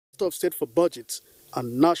Minister of State for Budgets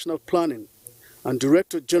and National Planning, and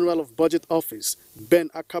Director General of Budget Office, Ben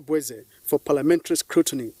Akabweze, for parliamentary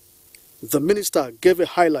scrutiny. The minister gave a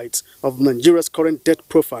highlight of Nigeria's current debt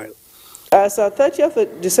profile. As of 30th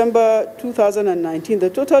of December 2019,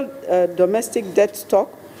 the total domestic debt stock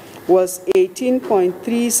was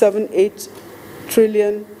 18.378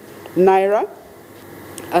 trillion naira.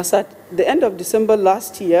 As at the end of December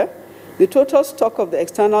last year, the total stock of the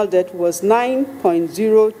external debt was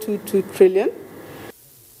 9.022 trillion.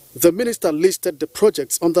 The minister listed the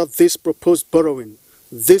projects under this proposed borrowing.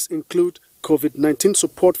 These include COVID-19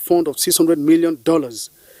 support fund of $600 million,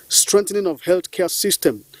 strengthening of healthcare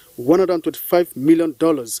system, $125 million,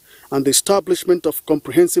 and the establishment of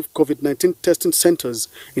comprehensive COVID-19 testing centers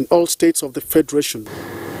in all states of the Federation.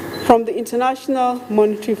 From the International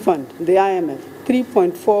Monetary Fund, the IMF,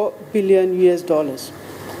 $3.4 billion.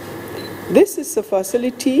 This is a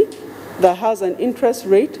facility that has an interest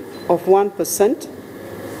rate of 1%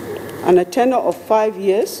 and a tenure of 5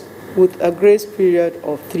 years with a grace period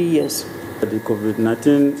of 3 years. The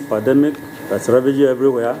COVID-19 pandemic that's ravaging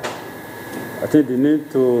everywhere, I think we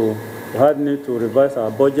need to revise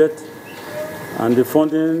our budget, and the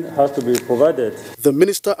funding has to be provided. The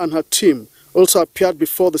minister and her team also appeared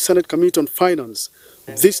before the Senate Committee on Finance,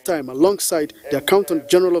 this time alongside the Accountant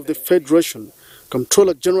General of the Federation,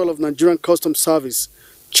 Comptroller General of Nigerian Customs Service,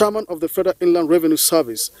 Chairman of the Federal Inland Revenue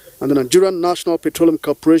Service, and the Nigerian National Petroleum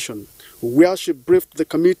Corporation, where she briefed the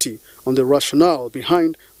committee on the rationale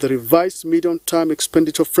behind the revised medium-term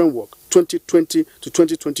expenditure framework 2020 to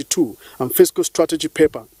 2022 and fiscal strategy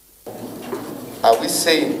paper. Are we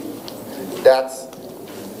saying that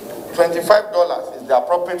 $25 is the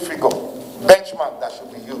appropriate figure, benchmark that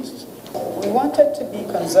should be used? We wanted to be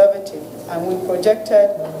conservative, and we projected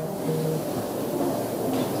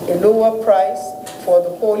a lower price for the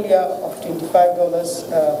whole year of $25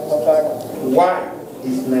 per barrel. Why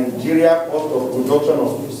is Nigeria cost of production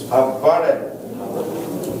of a barrel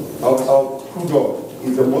of crude oil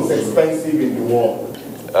is the most expensive in the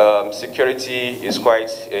world? Security is quite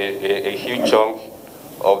a huge chunk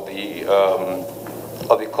of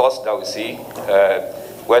the cost that we see,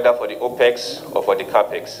 whether for the OPEX or for the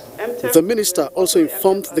CAPEX. The minister also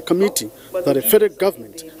informed the committee that the federal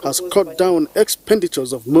government has cut down on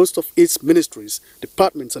expenditures of most of its ministries,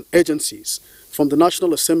 departments and agencies. From the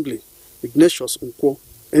National Assembly, Ignatius Nkwo,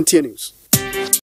 NTA News.